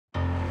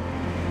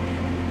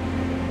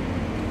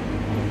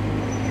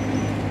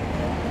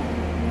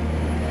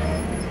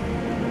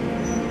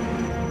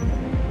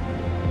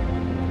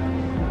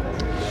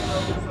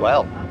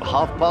Well,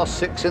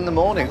 6:30 in the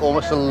morning,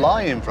 almost a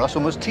lie-in for us,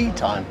 almost tea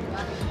time.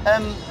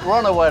 We're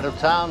on our way out of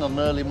town on an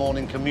early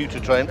morning commuter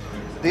train.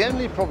 The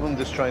only problem with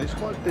this train is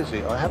quite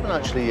busy. I haven't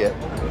actually yet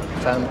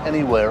found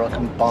anywhere I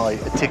can buy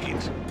a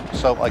ticket,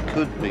 so I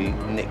could be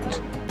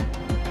nicked.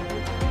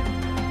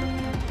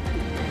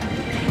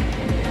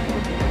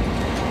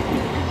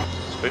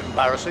 It's a bit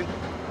embarrassing.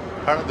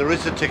 Apparently there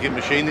is a ticket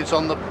machine, it's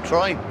on the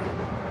train.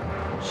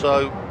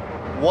 So,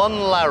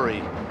 1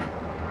 Larry.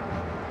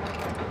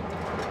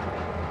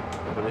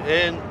 Put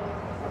it in,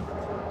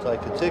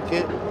 take a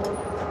ticket.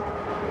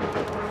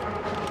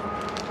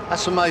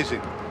 That's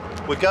amazing.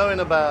 We're going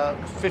about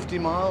 50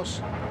 miles.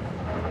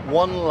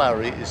 1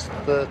 Larry is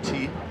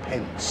 30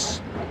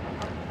 pence.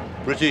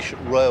 British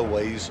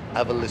Railways,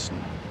 have a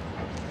listen.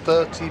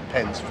 30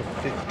 pence for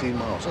 50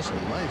 miles, that's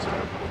amazing.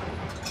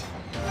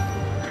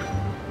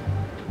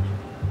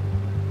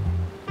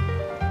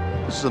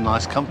 This is a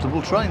nice,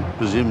 comfortable train,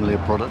 presumably a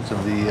product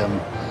of the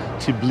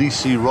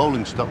Tbilisi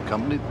rolling stock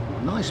company.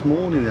 Nice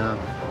morning now,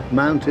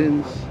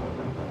 mountains,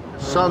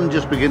 sun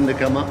just beginning to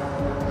come up.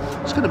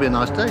 It's going to be a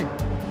nice day.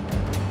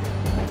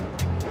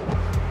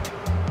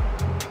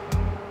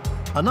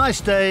 A nice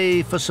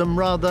day for some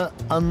rather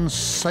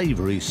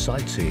unsavoury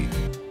sightseeing.